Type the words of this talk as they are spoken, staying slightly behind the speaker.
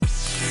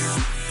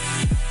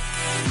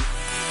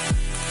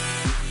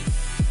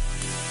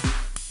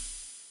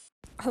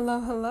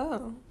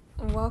Hello.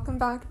 Welcome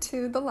back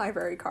to the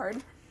library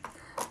card.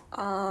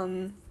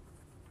 Or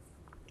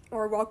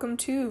welcome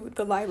to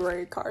the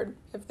library card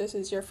if this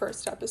is your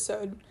first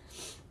episode.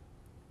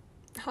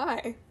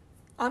 Hi,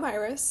 I'm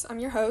Iris. I'm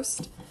your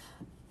host.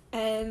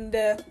 And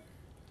I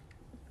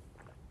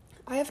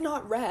have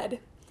not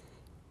read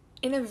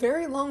in a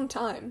very long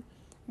time,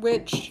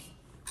 which,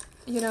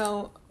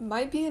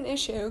 might be an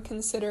issue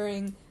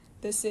considering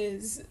this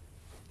is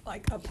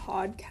like a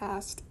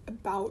podcast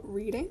about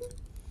reading.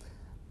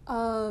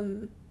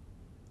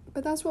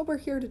 But that's what we're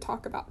here to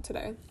talk about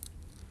today.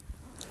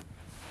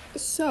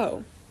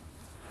 So,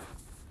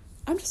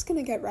 I'm just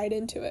gonna get right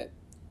into it.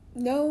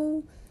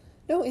 No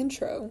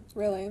intro,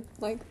 really.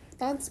 Like,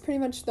 that's pretty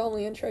much the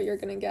only intro you're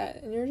gonna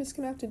get, and you're just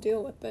gonna have to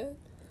deal with it.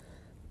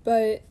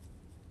 But,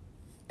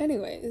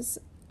 anyways,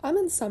 I'm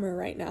in summer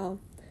right now,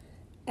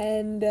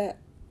 and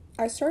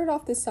I started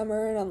off this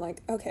summer, and I'm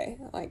like, okay,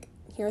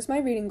 here's my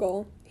reading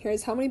goal.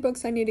 Here's how many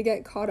books I need to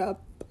get caught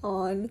up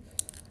on,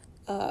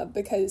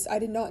 because I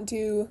did not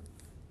do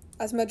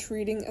as much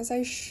reading as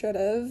I should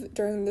have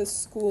during this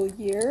school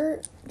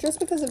year, just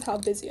because of how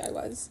busy I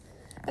was.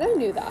 And I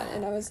knew that,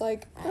 and I was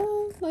like,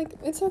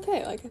 it's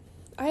okay,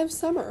 I have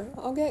summer.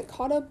 I'll get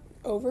caught up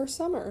over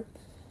summer.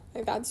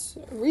 That's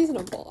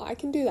reasonable. I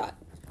can do that.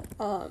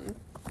 And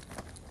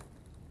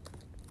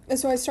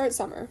so I start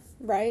summer,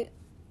 right?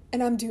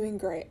 And I'm doing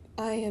great.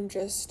 I am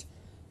just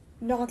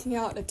knocking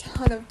out a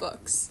ton of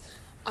books.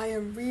 I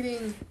am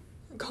reading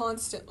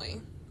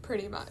constantly,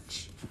 pretty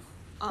much.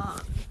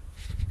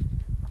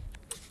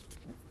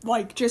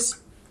 Just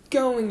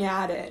going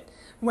at it.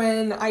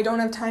 When I don't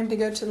have time to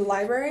go to the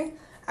library,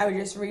 I would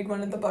just read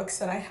one of the books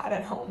that I had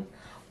at home.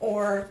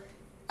 Or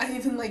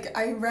I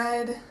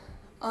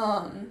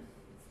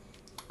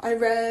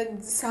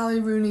read Sally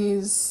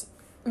Rooney's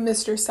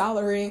Mr.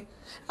 Salary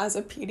as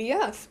a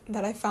PDF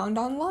that I found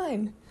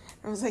online.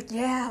 I was like,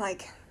 I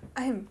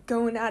am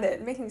going at it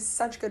and making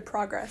such good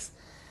progress.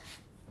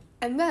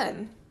 And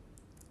then,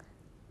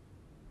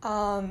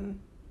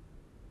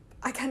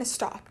 I kind of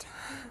stopped,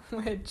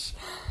 which,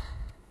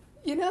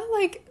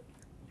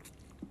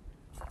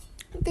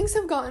 things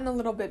have gotten a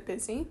little bit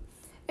busy.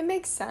 It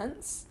makes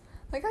sense.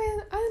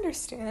 I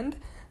understand.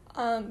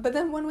 But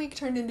then 1 week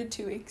turned into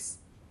 2 weeks,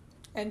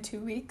 and 2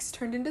 weeks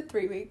turned into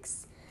 3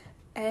 weeks,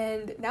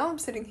 and now I'm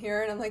sitting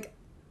here and I'm like,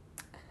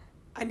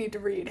 I need to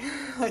read.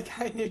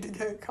 I need to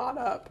get caught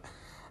up.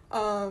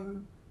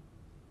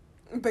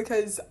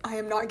 Because I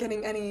am not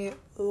getting any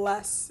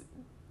less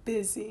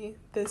busy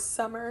this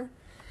summer,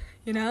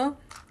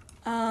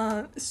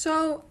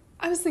 So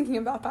I was thinking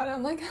about that, and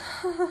I'm like,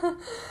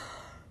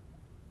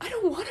 I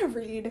don't want to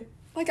read.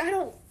 I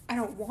don't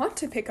want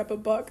to pick up a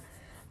book.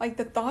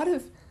 The thought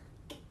of,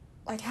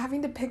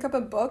 having to pick up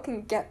a book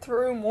and get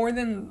through more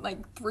than,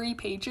 3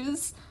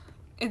 pages,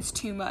 it's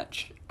too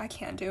much. I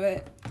can't do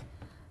it.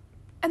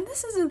 And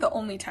this isn't the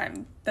only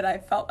time that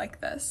I've felt like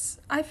this.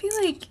 I feel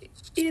like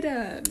it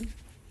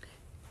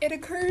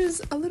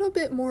occurs a little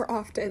bit more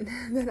often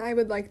than I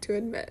would like to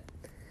admit.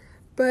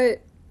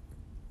 But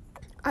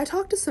I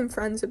talked to some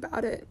friends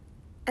about it,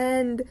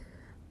 and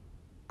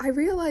I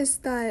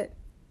realized that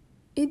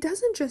it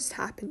doesn't just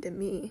happen to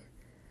me,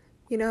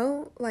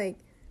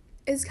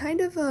 it's kind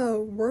of a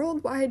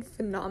worldwide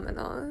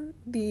phenomenon,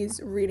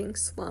 these reading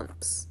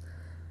slumps.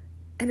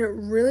 And it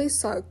really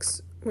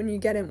sucks when you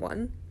get in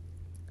one,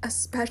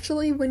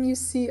 especially when you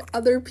see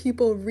other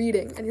people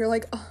reading, and you're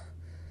like, oh,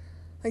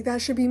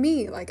 that should be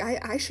me.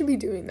 I should be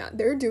doing that.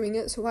 They're doing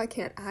it, so why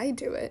can't I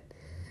do it?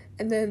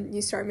 And then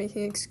you start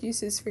making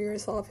excuses for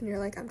yourself, and you're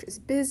like, I'm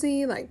just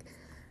busy. I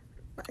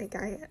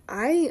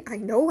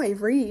know I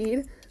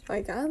read.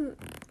 I'm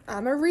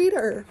a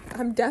reader.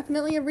 I'm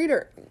definitely a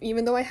reader.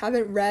 Even though I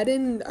haven't read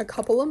in a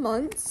couple of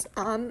months,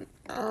 I'm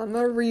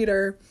a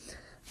reader.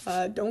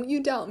 Don't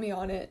you doubt me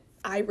on it.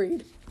 I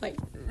read.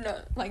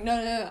 No.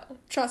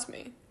 Trust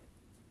me.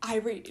 I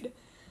read.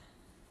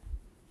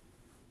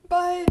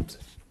 But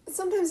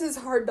sometimes it's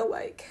hard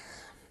to,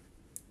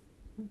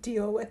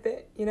 deal with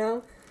it,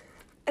 And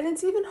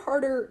it's even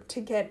harder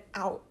to get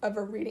out of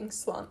a reading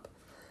slump.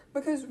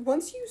 Because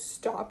once you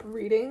stop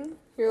reading,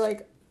 you're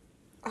like,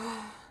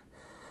 why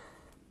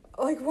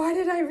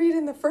did I read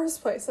in the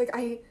first place?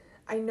 I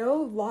know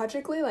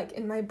logically,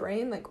 in my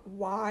brain,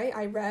 why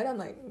I read. I'm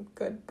like,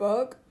 good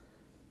book.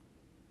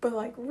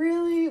 But,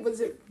 really?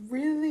 Was it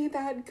really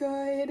that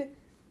good?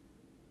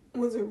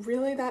 Was it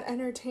really that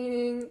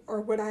entertaining? Or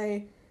would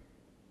I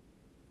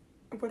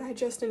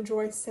just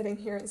enjoy sitting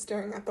here and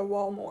staring at the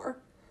wall more?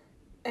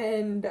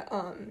 And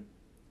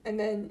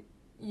then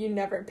you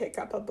never pick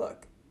up a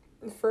book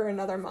for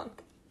another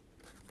month.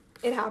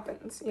 It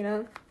happens,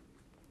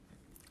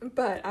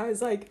 But I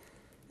was like,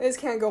 this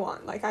can't go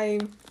on. I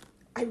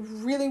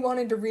really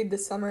wanted to read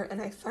this summer,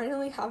 and I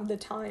finally have the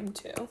time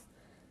to,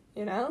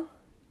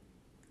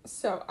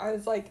 So I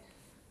was like,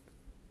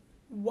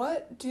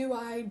 what do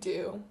I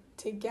do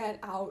to get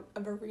out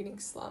of a reading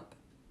slump?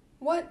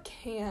 What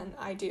can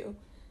I do?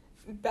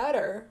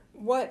 Better,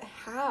 what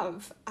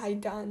have I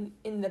done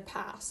in the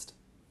past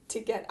to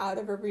get out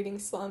of a reading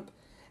slump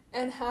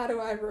And how do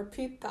I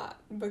repeat that?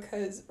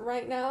 Because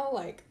right now,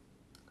 like,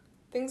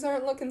 things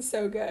aren't looking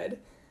so good.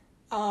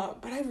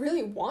 But I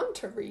really want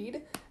to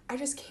read. I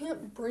just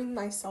can't bring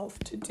myself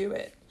to do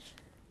it.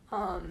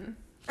 And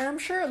I'm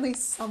sure at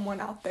least someone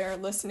out there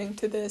listening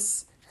to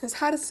this has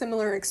had a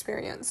similar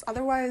experience.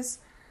 Otherwise,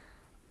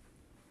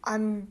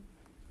 I'm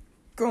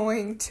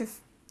going to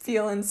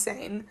feel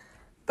insane.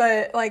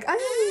 But, like,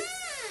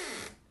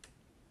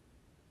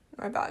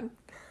 my bad.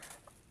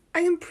 I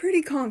am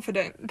pretty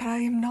confident that I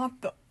am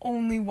not the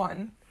only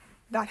one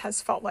that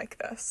has felt like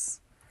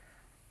this.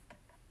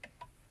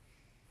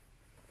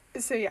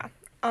 So yeah,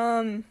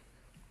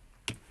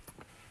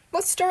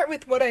 let's start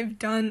with what I've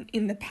done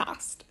in the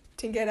past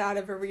to get out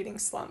of a reading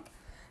slump,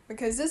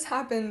 because this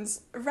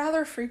happens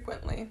rather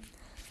frequently,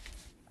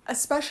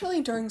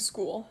 especially during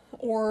school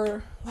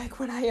or like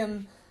when I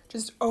am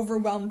just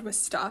overwhelmed with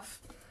stuff.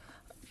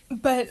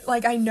 But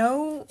like, I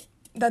know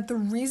that the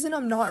reason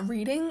I'm not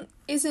reading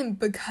isn't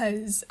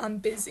because I'm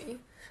busy,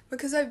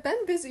 because I've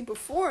been busy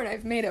before and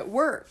I've made it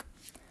work.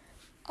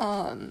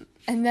 And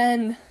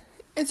then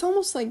it's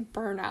almost like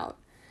burnout.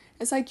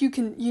 It's like you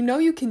can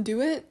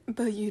do it,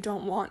 but you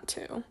don't want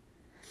to.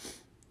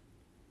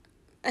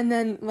 And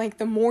then, like,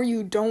 the more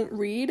you don't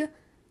read,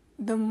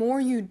 the more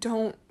you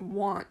don't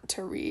want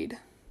to read.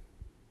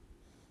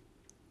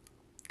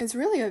 It's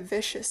really a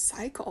vicious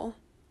cycle.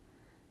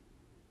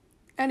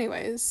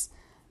 Anyways,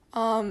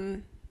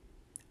 my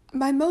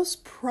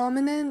most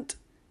prominent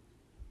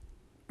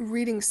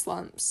reading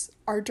slumps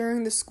are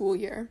during the school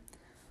year,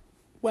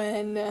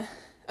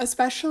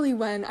 especially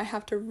when I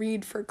have to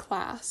read for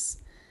class.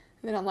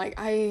 And then I'm like,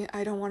 I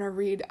don't want to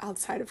read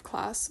outside of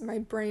class. My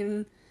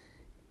brain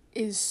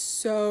is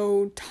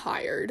so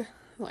tired.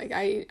 Like,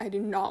 I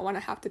do not want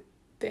to have to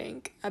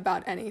think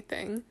about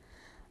anything.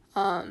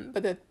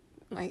 But the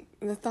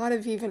thought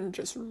of even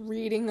just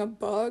reading a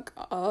book,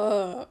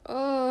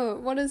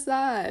 what is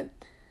that?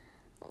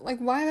 Like,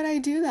 why would I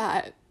do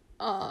that?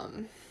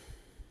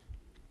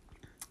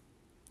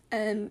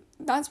 And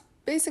that's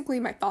basically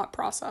my thought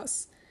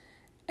process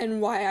and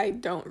why I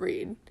don't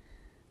read.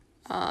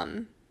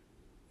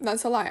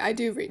 That's a lie, I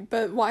do read,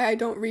 but why I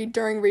don't read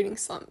during reading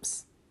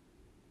slumps.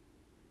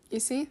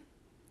 You see?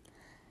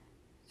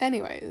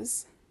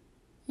 Anyways,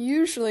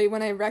 usually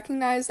when I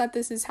recognize that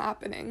this is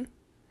happening,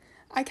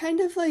 I kind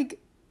of like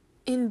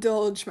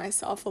indulge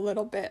myself a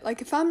little bit.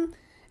 Like if I'm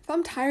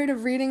tired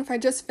of reading, if I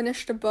just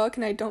finished a book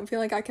and I don't feel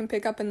like I can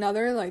pick up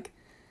another, like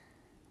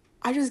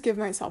I just give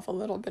myself a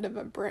little bit of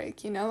a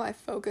break, you know? I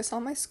focus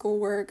on my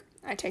schoolwork,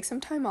 I take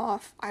some time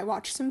off, I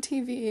watch some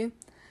TV,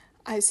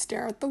 I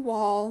stare at the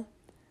wall,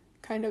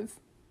 kind of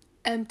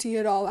empty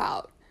it all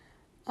out.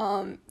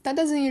 That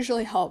doesn't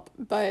usually help,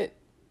 but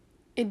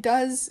it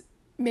does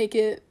make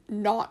it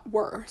not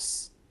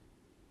worse.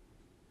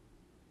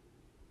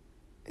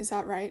 Is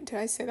that right? Did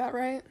I say that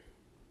right?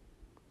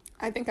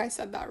 I think I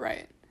said that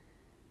right.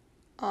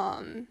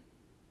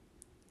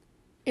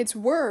 It's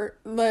worse,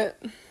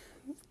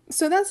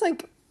 so that's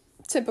like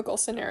typical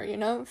scenario, you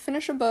know?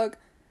 Finish a book,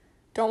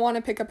 don't want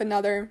to pick up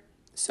another,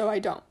 so I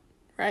don't,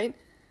 right?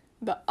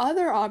 The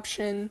other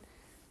option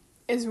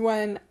is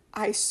when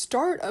I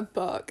start a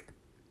book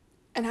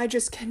and I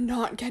just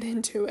cannot get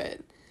into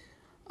it,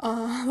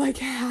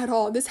 like at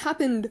all. This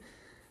happened,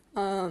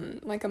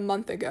 like a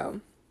month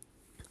ago.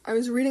 I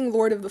was reading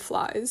Lord of the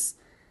Flies,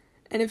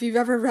 and if you've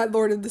ever read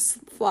Lord of the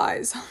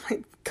Flies, oh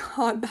my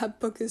god, that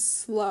book is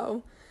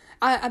slow.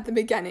 At the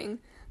beginning,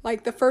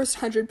 like the first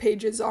 100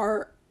 pages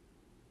are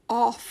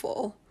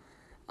awful.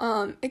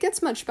 It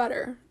gets much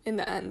better in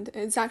the end.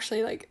 It's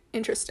actually like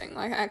interesting.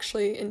 Like I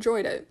actually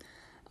enjoyed it.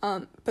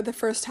 But the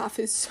first half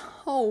is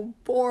so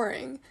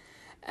boring.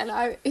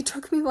 And it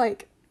took me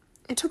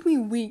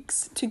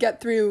weeks to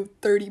get through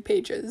 30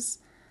 pages.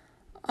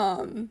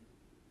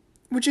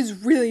 Which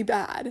is really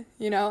bad,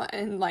 you know?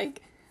 And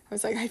like, I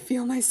was like, I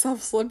feel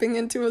myself slipping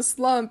into a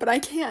slump, but I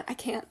can't.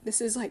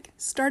 This is like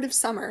start of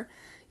summer,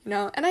 you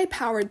know? And I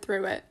powered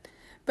through it.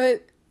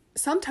 But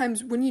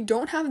sometimes when you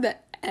don't have the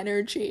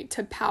energy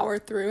to power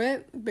through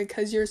it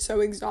because you're so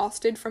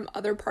exhausted from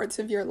other parts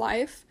of your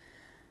life,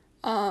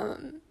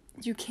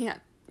 you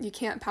can't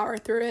power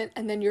through it,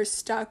 and then you're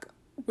stuck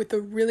with a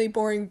really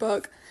boring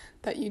book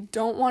that you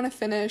don't want to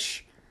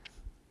finish.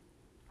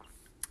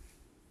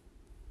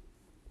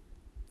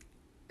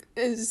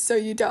 So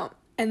you don't.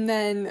 And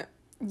then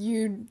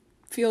you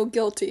feel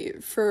guilty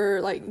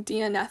for like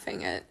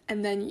DNFing it,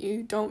 and then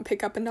you don't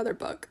pick up another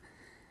book.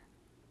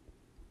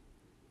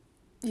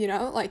 You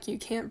know, like you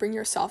can't bring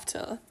yourself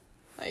to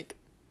like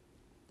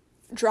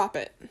drop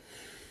it.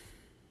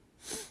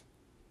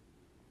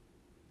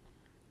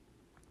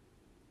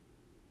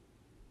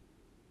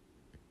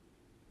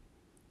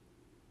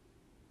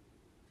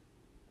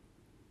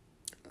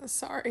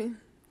 Sorry.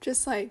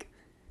 Just like,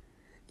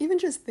 even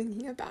just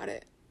thinking about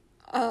it,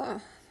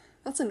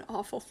 that's an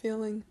awful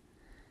feeling.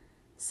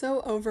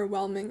 So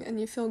overwhelming, and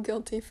you feel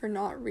guilty for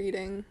not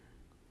reading.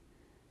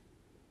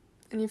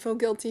 And you feel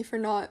guilty for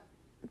not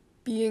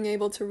being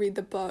able to read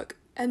the book.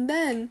 And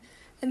then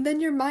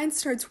your mind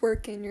starts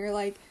working. You're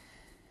like,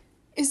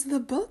 is the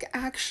book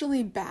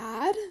actually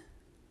bad?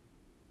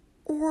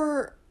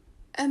 Or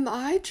am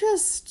I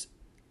just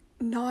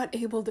not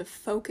able to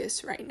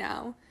focus right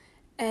now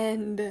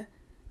and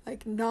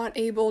like not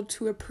able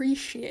to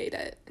appreciate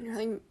it? And you're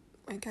like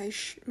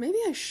maybe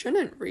I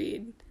shouldn't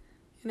read,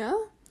 you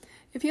know?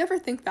 If you ever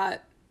think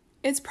that,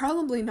 it's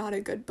probably not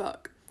a good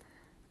book.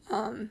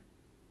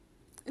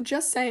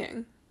 Just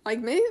saying. Like,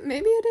 maybe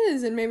it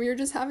is, and maybe you're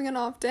just having an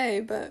off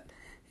day, but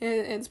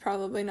it's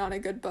probably not a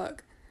good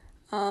book.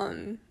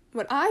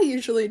 What I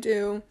usually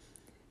do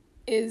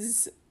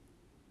is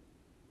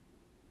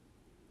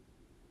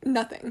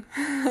nothing.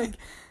 Like,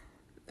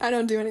 I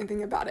don't do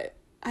anything about it.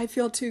 I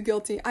feel too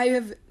guilty. I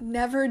have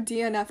never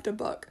DNF'd a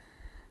book,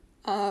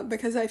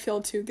 because I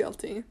feel too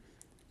guilty.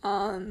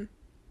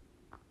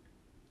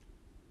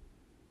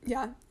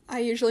 Yeah, I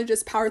usually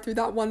just power through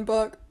that one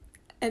book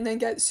and then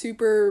get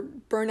super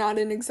burnt out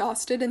and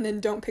exhausted and then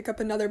don't pick up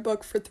another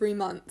book for 3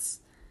 months.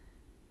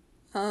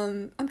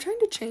 I'm trying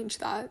to change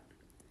that.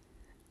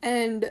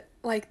 And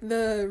like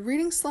the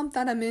reading slump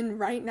that I'm in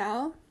right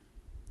now,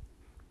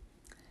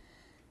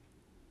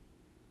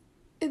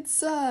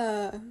 it's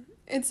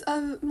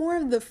more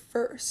of the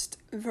first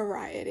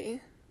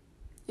variety,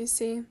 you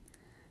see?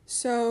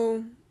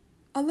 So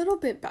a little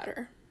bit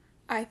better,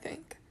 I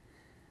think.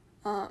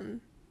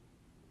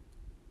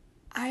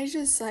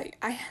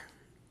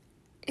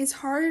 It's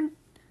hard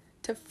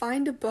to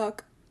find a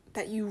book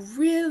that you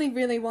really,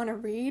 really want to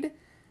read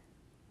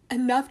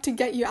enough to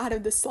get you out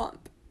of the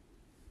slump,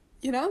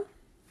 you know?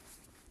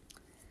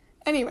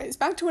 Anyways,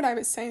 back to what I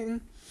was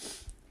saying.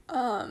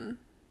 What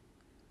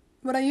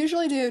I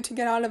usually do to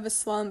get out of a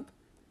slump,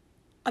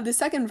 the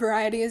second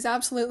variety, is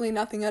absolutely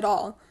nothing at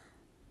all.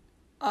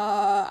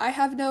 I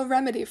have no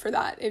remedy for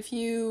that. If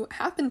you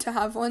happen to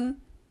have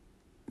one,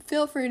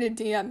 feel free to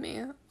DM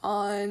me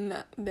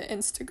on the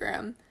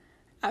Instagram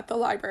at the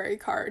library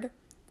card.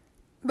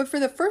 But for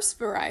the first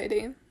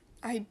variety,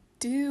 I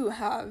do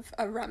have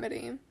a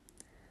remedy.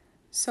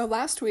 So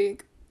last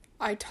week,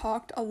 I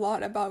talked a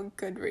lot about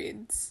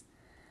Goodreads.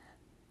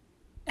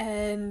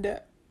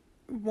 And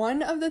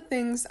one of the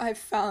things I've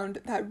found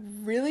that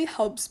really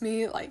helps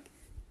me, like,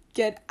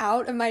 get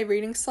out of my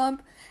reading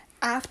slump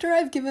after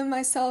I've given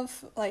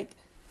myself, like,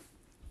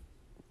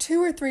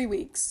 2 or 3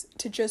 weeks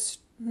to just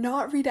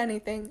not read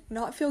anything,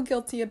 not feel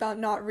guilty about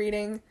not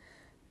reading,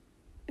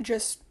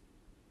 just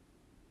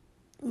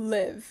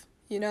live,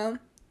 you know?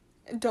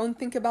 Don't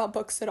think about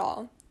books at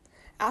all.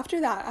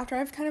 After that, after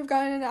I've kind of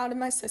gotten it out of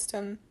my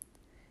system,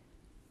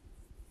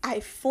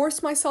 I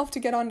force myself to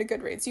get onto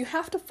Goodreads. You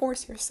have to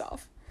force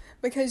yourself,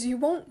 because you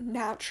won't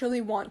naturally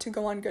want to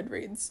go on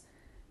Goodreads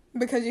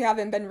because you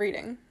haven't been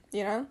reading,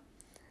 you know?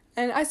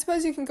 And I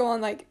suppose you can go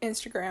on, like,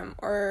 Instagram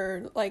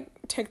or, like,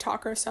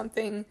 TikTok or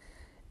something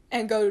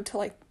and go to,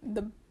 like,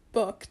 the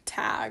book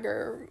tag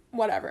or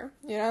whatever,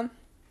 you know?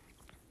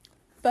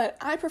 But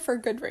I prefer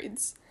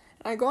Goodreads.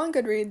 And I go on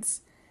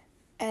Goodreads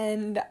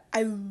and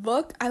I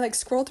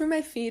scroll through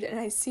my feed and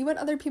I see what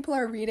other people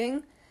are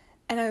reading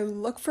and I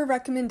look for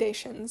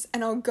recommendations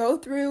and I'll go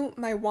through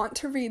my want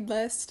to read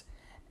list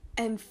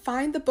and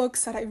find the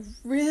books that I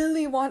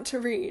really want to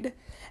read.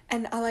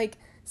 And I, like,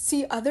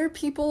 see other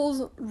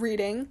people's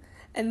reading,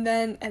 and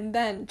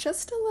then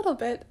just a little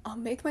bit, I'll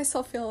make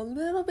myself feel a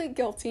little bit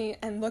guilty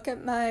and look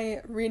at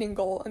my reading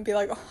goal and be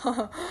like,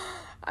 oh,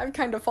 I've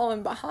kind of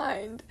fallen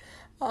behind.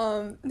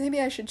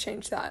 Maybe I should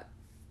change that.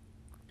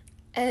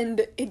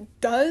 And it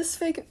does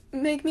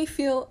make me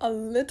feel a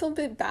little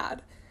bit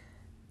bad.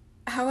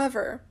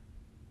 However,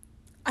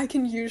 I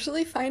can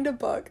usually find a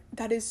book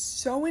that is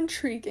so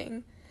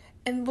intriguing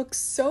and looks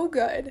so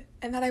good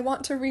and that I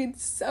want to read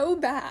so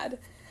bad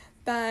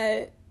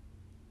that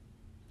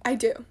I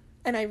do,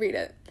 and I read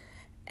it,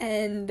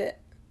 and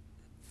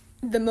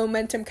the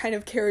momentum kind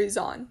of carries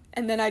on,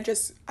 and then I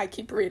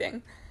keep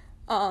reading,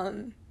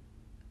 and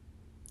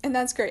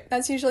that's great.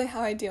 That's usually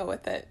how I deal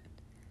with it.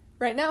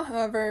 Right now,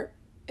 however,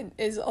 it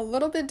is a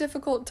little bit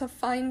difficult to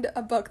find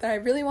a book that I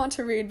really want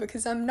to read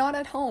because I'm not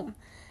at home,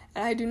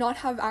 and I do not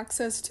have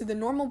access to the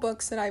normal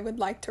books that I would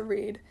like to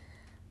read,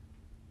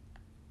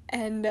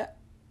 and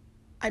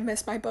I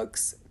miss my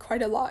books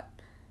quite a lot,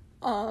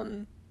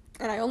 and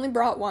I only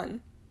brought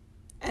one,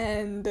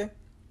 and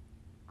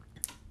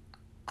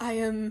I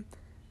am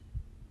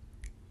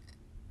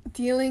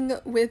dealing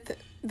with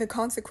the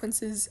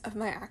consequences of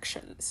my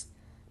actions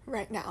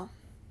right now.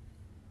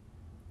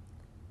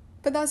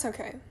 But that's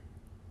okay,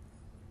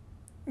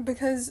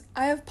 because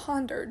I have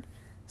pondered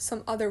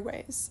some other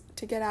ways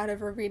to get out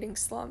of a reading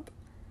slump.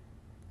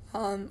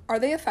 Are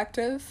they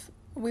effective?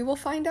 We will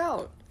find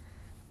out.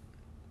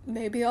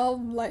 Maybe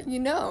I'll let you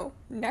know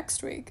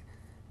next week.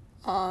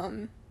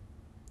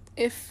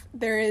 If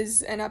there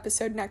is an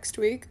episode next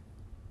week,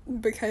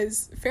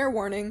 because, fair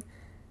warning,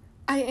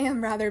 I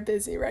am rather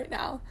busy right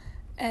now,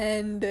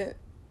 and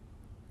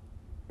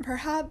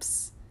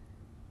perhaps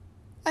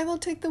I will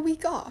take the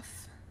week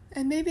off,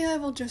 and maybe I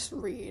will just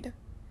read.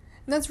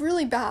 And that's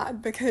really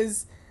bad,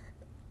 because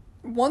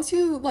once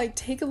you, like,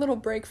 take a little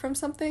break from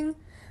something,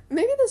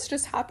 maybe this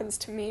just happens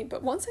to me,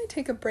 but once I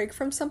take a break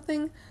from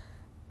something,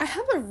 I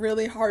have a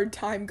really hard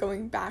time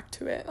going back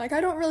to it. Like,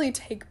 I don't really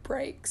take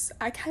breaks.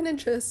 I kind of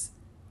just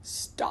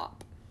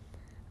stop.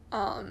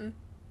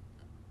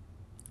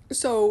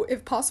 So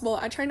if possible,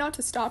 I try not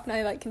to stop, and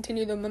I, like,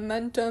 continue the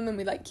momentum, and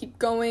we, like, keep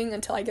going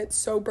until I get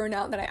so burnt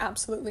out that I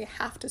absolutely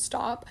have to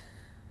stop,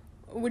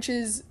 which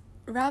is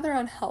rather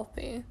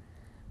unhealthy.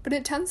 But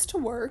it tends to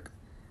work,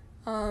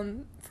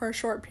 for a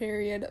short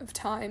period of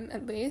time,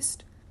 at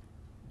least.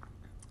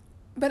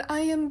 But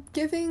I am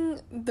giving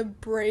the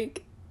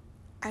break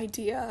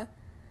idea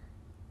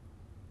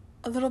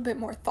a little bit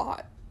more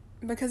thought,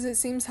 because it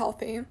seems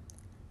healthy.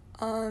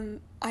 I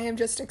am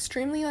just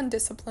extremely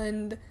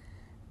undisciplined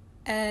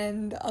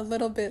and a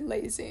little bit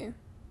lazy.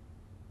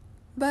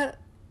 But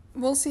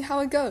we'll see how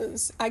it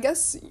goes. I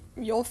guess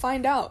you'll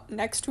find out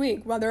next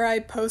week whether I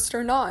post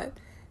or not,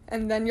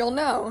 and then you'll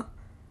know.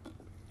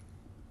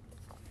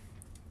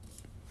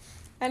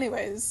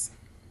 Anyways,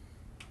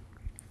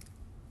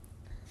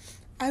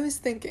 I was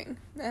thinking,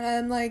 and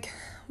I'm like,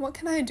 what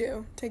can I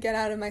do to get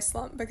out of my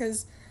slump?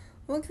 Because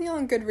looking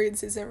on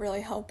Goodreads isn't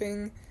really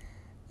helping,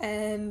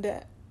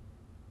 and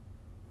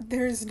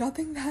there's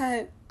nothing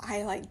that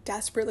I, like,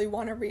 desperately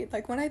want to read.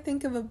 Like, when I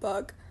think of a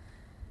book,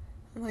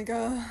 I'm like,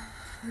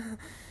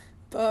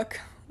 book,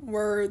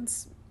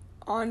 words,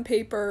 on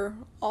paper,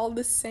 all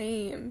the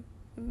same,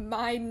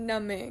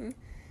 mind-numbing.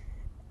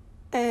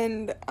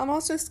 And I'm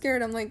also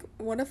scared. I'm like,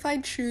 what if I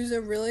choose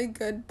a really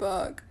good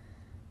book,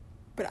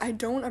 but I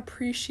don't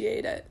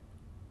appreciate it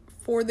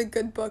for the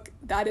good book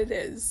that it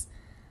is,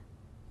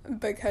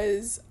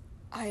 because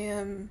I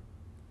am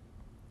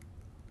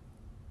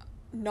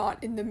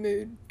not in the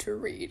mood to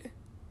read.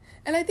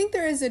 And I think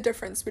there is a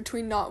difference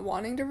between not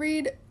wanting to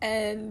read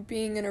and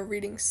being in a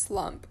reading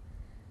slump.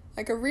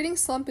 Like, a reading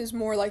slump is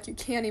more like you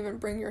can't even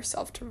bring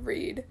yourself to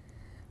read.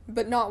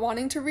 But not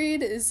wanting to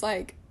read is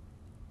like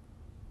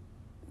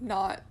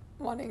not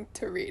wanting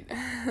to read.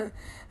 I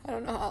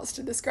don't know how else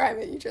to describe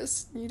it.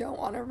 You don't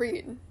want to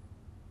read.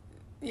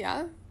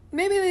 Yeah,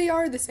 maybe they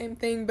are the same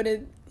thing, but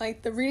it,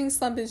 like, the reading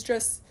slump is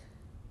just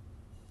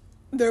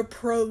the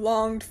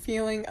prolonged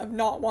feeling of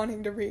not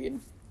wanting to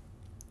read.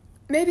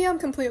 Maybe I'm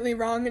completely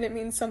wrong and it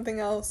means something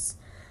else.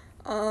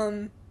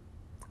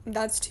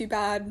 That's too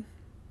bad.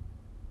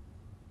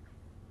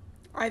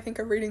 I think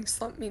a reading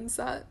slump means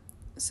that.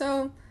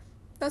 So,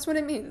 that's what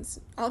it means.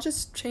 I'll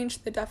just change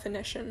the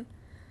definition.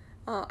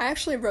 I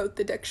actually wrote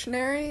the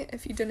dictionary,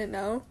 if you didn't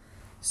know.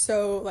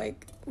 So,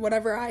 like,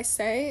 whatever I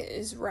say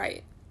is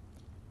right.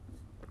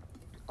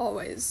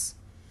 Always.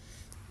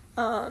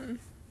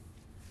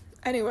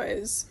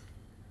 Anyways,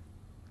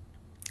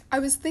 I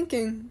was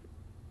thinking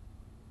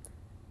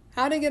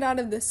how to get out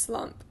of this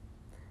slump,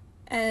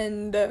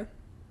 and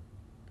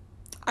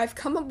I've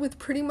come up with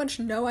pretty much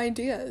no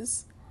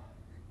ideas.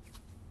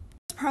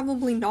 It's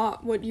probably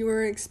not what you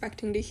were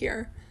expecting to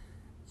hear,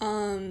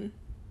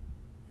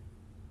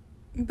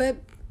 but,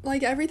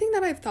 like, everything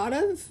that I've thought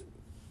of,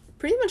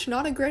 pretty much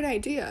not a great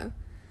idea,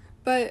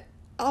 but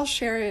I'll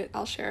share it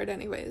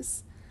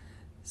anyways.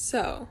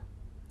 So,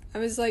 I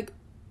was like,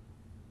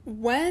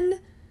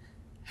 when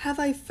have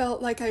I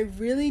felt like I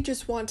really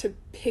just want to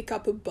pick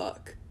up a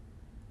book?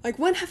 Like,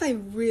 when have I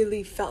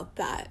really felt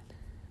that?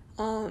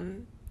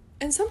 And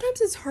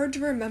sometimes it's hard to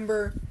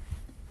remember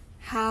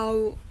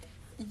how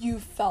you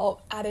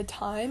felt at a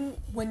time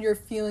when you're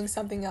feeling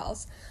something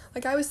else.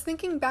 Like, I was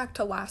thinking back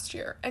to last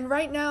year, and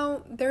right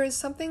now there is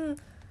something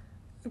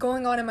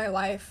going on in my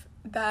life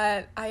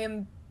that I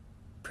am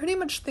pretty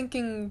much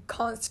thinking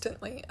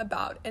constantly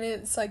about, and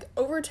it's, like,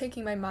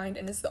 overtaking my mind,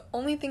 and it's the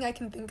only thing I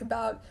can think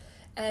about,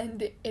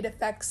 and it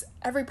affects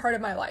every part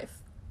of my life,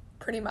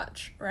 pretty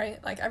much,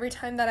 right? Like, every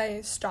time that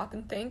I stop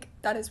and think,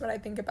 that is what I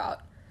think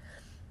about.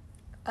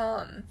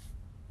 And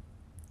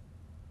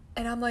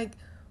I'm like,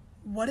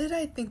 what did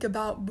I think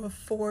about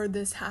before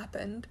this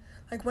happened?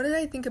 Like, what did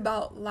I think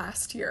about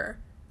last year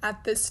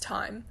at this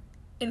time,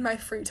 in my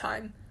free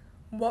time?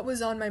 What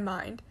was on my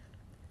mind?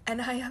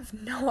 And I have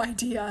no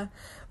idea.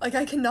 Like,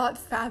 I cannot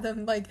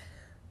fathom, like,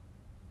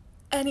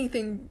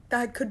 anything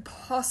that could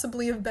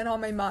possibly have been on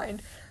my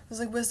mind. I was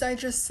like, was I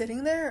just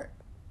sitting there,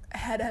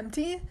 head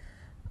empty?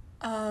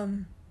 I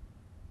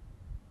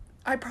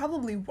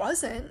probably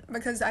wasn't,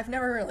 because I've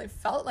never really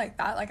felt like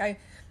that. Like,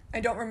 I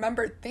don't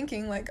remember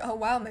thinking, like, oh,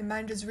 wow, my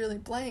mind is really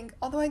blank.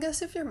 Although I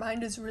guess if your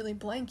mind is really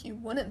blank, you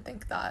wouldn't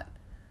think that.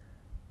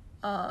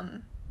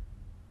 But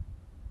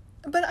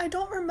I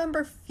don't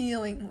remember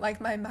feeling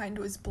like my mind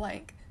was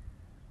blank.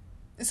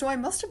 So I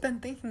must have been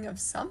thinking of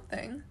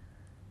something,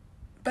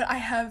 but I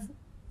have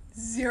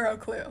zero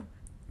clue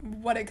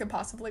what it could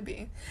possibly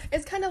be.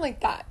 It's kind of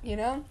like that, you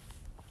know?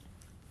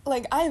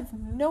 Like, I have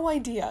no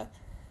idea.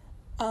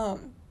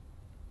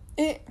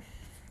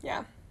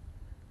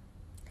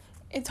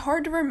 It's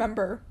hard to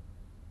remember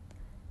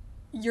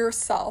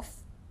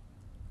yourself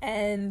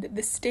and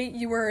the state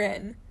you were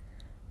in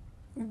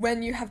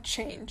when you have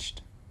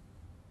changed.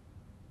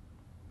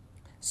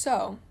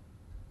 So,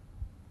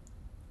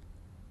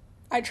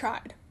 I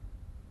tried.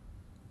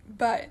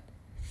 But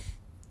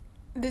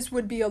this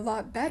would be a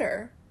lot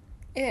better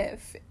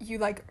if you,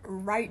 like,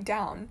 write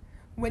down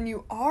when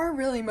you are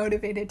really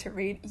motivated to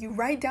read, you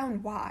write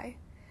down why.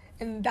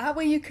 And that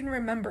way you can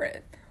remember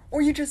it.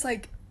 Or you just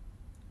like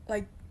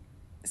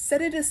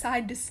set it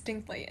aside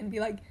distinctly and be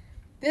like,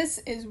 this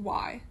is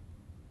why.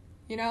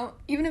 You know,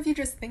 even if you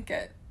just think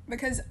it.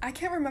 Because I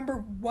can't remember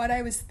what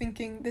I was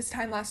thinking this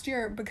time last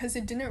year because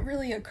it didn't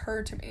really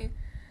occur to me.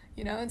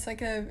 You know, it's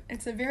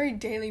a very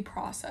daily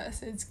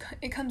process.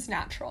 It comes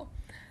natural.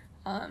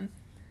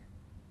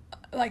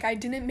 Like, I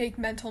didn't make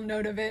mental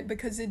note of it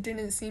because it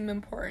didn't seem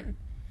important.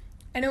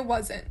 And it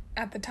wasn't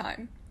at the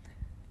time.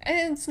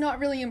 And it's not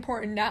really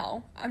important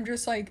now. I'm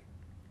just, like,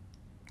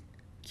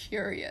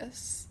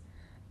 curious.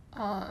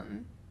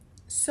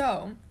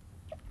 So,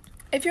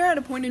 if you're at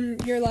a point in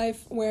your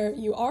life where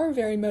you are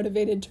very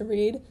motivated to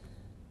read,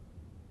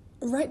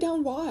 write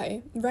down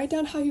why. Write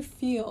down how you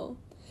feel.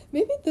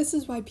 Maybe this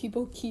is why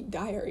people keep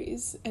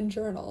diaries and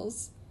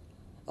journals.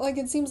 Like,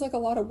 it seems like a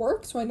lot of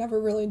work, so I never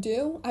really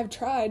do. I've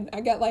tried.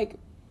 I got, like,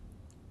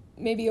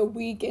 maybe a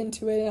week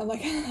into it, and I'm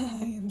like,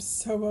 I am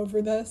so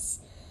over this.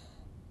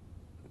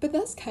 But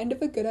that's kind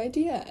of a good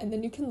idea, and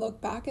then you can look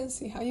back and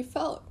see how you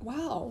felt.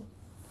 Wow.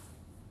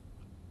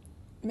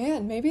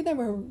 Man, maybe they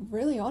were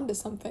really onto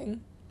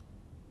something.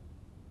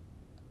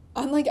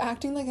 I'm, like,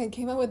 acting like I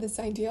came up with this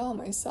idea all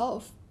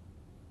myself.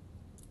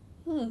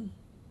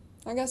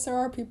 I guess there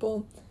are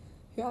people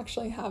who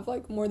actually have,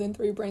 like, more than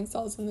 3 brain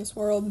cells in this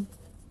world.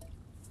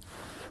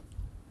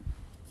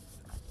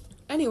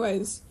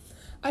 Anyways,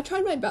 I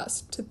tried my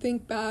best to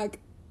think back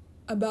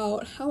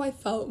about how I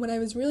felt when I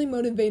was really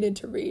motivated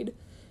to read.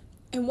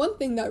 And one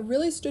thing that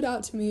really stood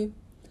out to me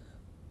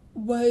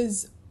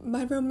was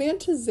my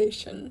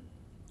romanticization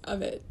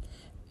of it.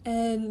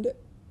 And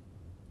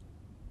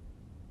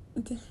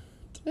did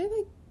I,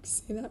 like,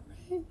 say that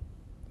right?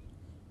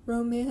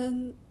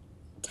 Romanticization.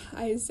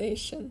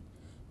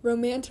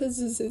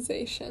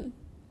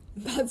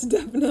 That's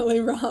definitely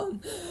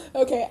wrong.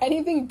 Okay,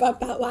 anything but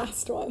that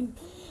last one.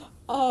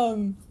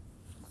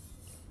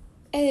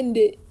 And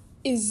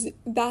is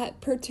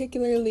that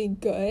particularly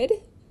good?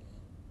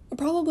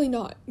 Probably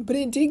not, but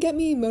it did get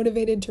me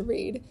motivated to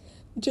read.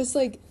 Just,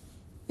 like,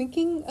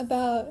 thinking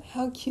about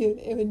how cute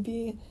it would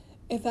be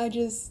if I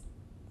just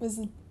was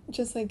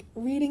just, like,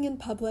 reading in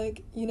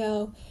public, you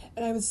know,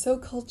 and I was so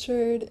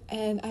cultured,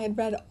 and I had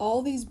read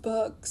all these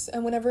books,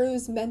 and whenever it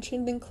was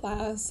mentioned in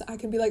class, I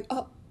could be like,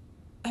 oh,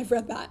 I've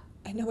read that.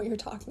 I know what you're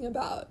talking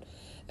about.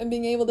 And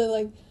being able to,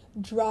 like,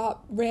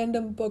 drop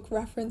random book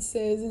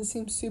references and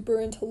seem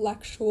super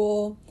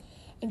intellectual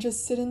and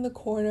just sit in the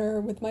corner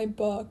with my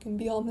book and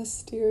be all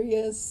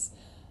mysterious.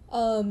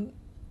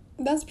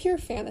 That's pure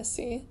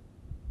fantasy,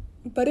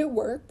 but it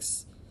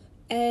works.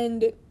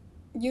 And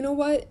you know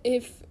what?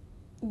 If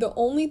the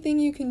only thing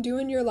you can do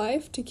in your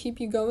life to keep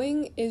you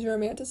going is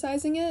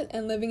romanticizing it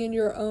and living in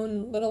your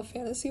own little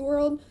fantasy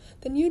world,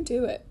 then you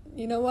do it.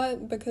 You know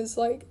what? Because,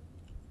 like,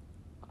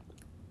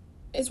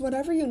 it's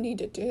whatever you need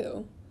to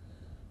do.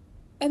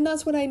 And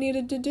that's what I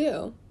needed to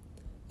do.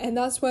 And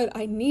that's what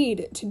I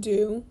need to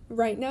do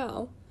right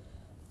now.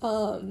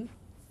 So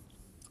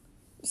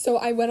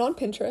I went on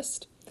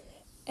Pinterest,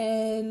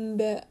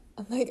 and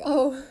I'm like,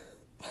 oh,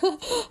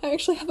 I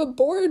actually have a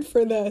board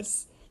for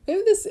this.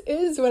 Maybe this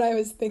is what I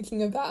was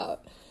thinking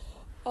about.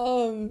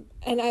 And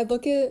I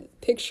look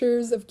at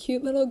pictures of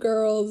cute little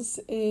girls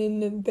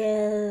in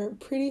their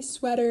pretty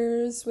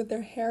sweaters with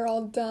their hair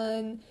all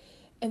done,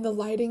 and the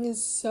lighting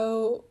is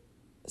so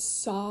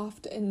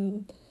soft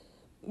and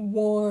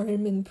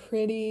warm and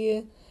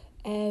pretty,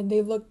 and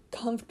they look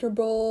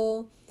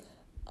comfortable,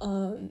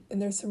 and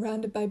they're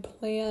surrounded by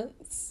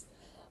plants,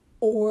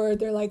 or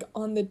they're, like,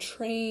 on the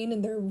train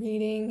and they're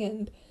reading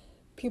and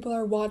people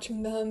are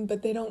watching them,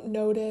 but they don't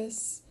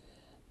notice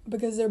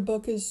because their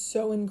book is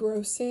so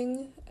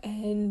engrossing,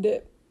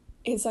 and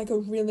it's, like, a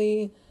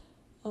really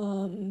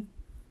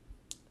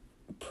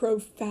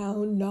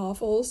profound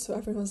novel, so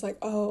everyone's like,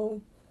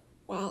 oh,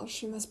 wow,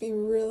 she must be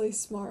really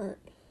smart.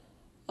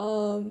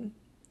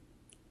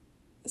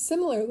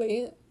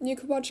 Similarly, you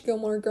could watch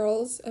Gilmore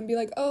Girls and be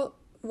like, oh,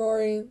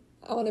 Rory,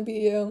 I want to be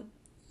you.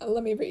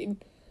 Let me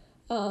read.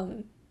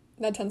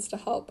 That tends to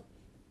help.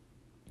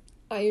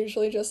 I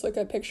usually just look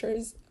at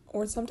pictures,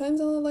 or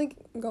sometimes I'll, like,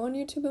 go on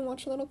YouTube and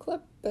watch a little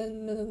clip,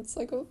 and it's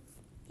like, oh,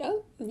 yeah,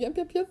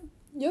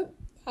 yep.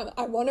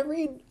 I want to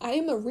read. I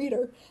am a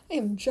reader. I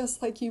am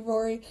just like you,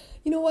 Rory.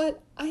 You know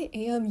what? I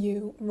am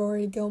you,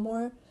 Rory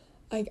Gilmore.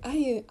 Like,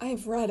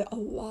 I've read a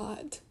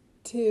lot,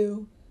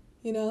 too.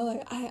 You know,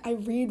 like, I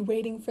read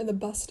waiting for the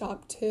bus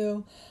stop,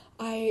 too.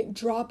 I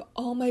drop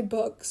all my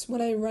books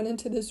when I run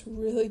into this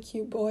really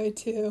cute boy,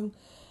 too.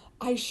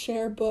 I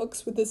share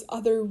books with this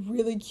other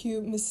really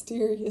cute,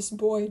 mysterious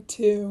boy,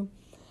 too.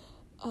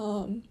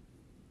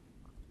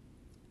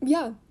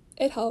 Yeah,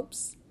 it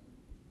helps.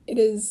 It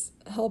is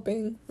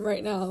helping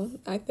right now,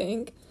 I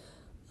think.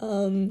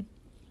 And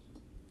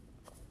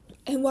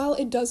while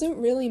it doesn't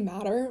really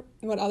matter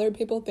what other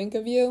people think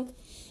of you,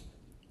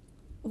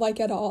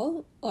 like, at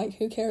all, like,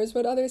 who cares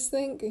what others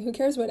think? Who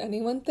cares what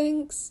anyone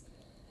thinks?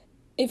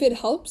 If it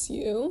helps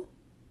you,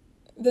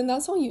 then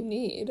that's all you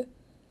need.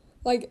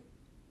 Like,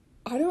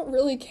 I don't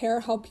really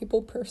care how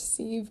people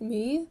perceive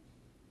me,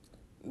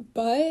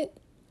 but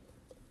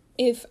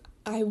if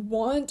I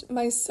want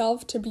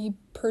myself to be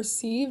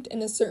perceived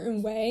in a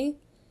certain way,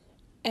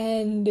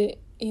 and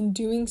in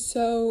doing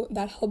so,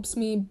 that helps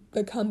me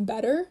become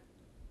better,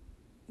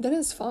 then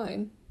it's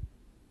fine.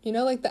 You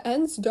know, like, the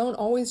ends don't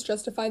always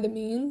justify the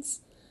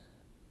means,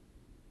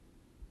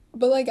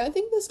 but, like, I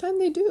think this time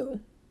they do,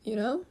 you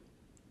know?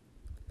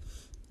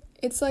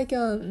 It's like,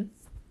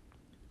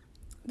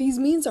 these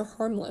means are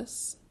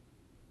harmless,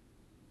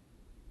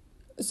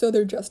 so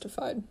they're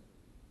justified,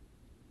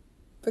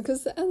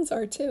 because the ends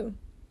are too.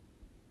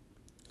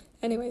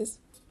 Anyways,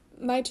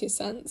 my 2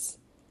 cents.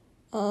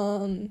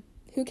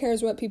 Who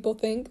cares what people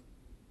think?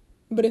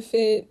 But if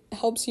it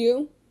helps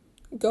you,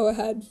 go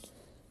ahead.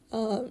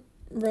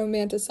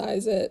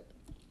 Romanticize it.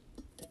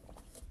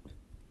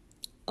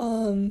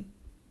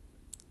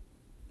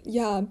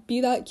 Yeah,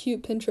 be that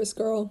cute Pinterest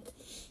girl.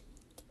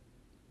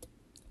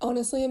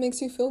 Honestly, it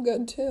makes you feel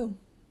good too.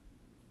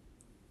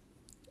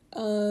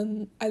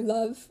 I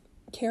love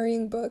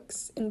carrying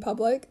books in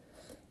public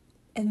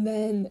and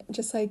then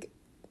just like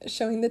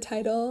showing the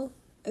title.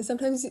 And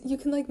sometimes you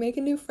can like make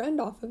a new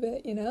friend off of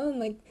it, you know, and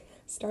like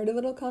start a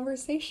little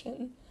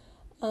conversation.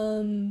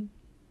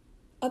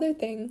 Other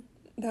thing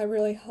that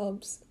really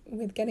helps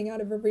with getting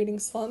out of a reading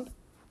slump,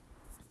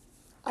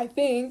 I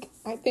think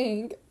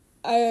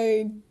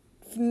I've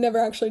never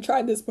actually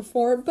tried this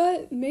before,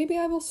 but maybe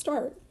I will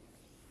start.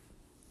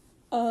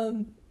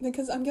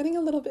 Because I'm getting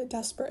a little bit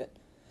desperate.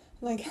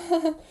 Like,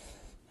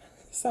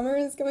 summer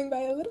is going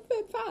by a little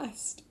bit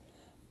fast.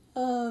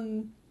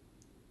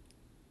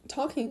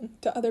 Talking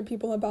to other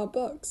people about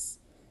books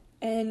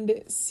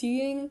and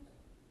seeing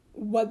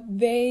what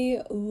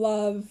they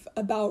love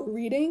about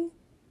reading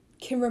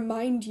can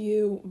remind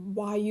you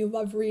why you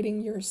love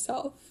reading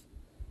yourself.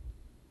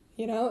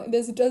 You know,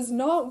 this does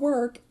not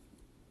work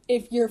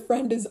if your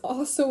friend is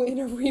also in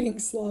a reading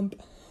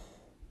slump.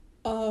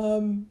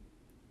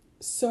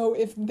 So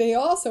if they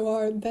also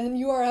are, then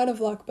you are out of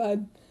luck,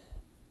 bud.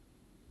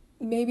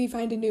 Maybe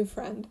find a new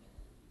friend.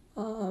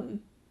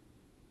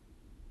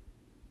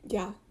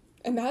 Yeah.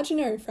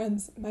 Imaginary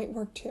friends might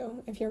work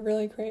too if you're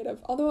really creative.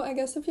 Although I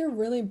guess if you're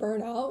really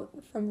burnt out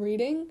from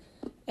reading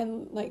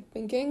and like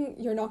thinking,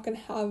 you're not going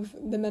to have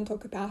the mental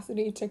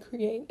capacity to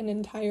create an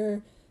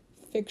entire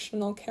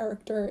fictional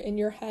character in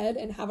your head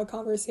and have a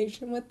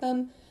conversation with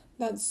them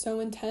that's so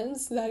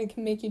intense that it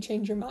can make you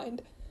change your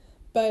mind.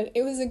 But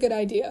it was a good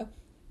idea.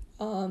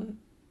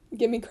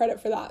 Give me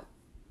credit for that.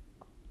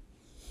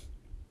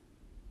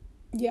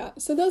 Yeah,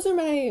 so those are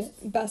my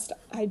best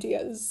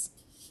ideas.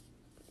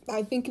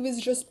 I think it was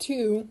just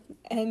 2,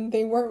 and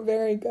they weren't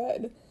very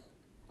good.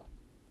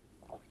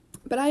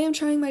 But I am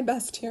trying my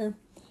best here.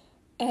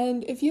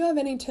 And if you have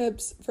any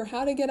tips for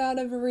how to get out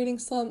of a reading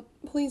slump,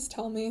 please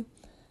tell me.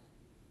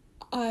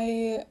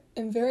 I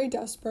am very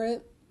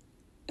desperate,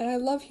 and I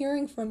love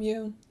hearing from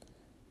you.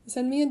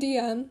 Send me a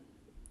DM.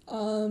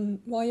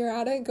 While you're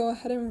at it, go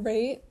ahead and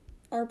rate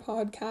our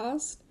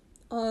podcast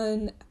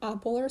on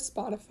Apple or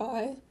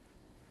Spotify.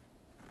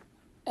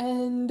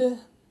 And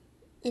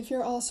if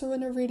you're also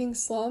in a reading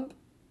slump,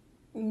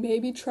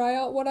 maybe try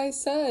out what I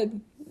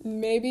said.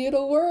 Maybe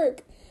it'll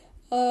work.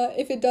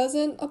 If it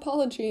doesn't,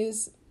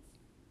 apologies.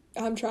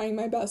 I'm trying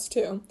my best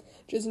too.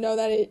 Just know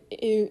that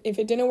if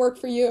it didn't work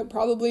for you, it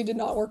probably did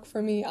not work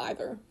for me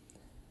either.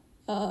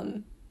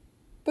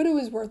 But it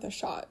was worth a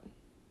shot.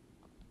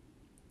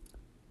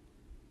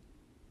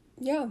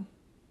 Yeah,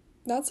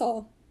 that's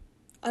all.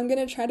 I'm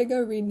gonna try to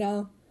go read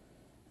now.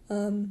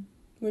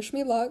 Wish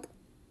me luck.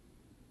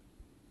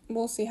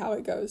 We'll see how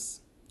it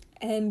goes.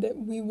 And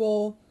we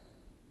will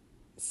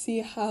see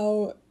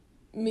how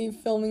me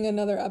filming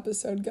another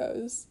episode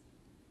goes.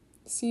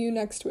 See you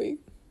next week.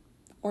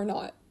 Or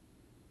not.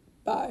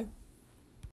 Bye.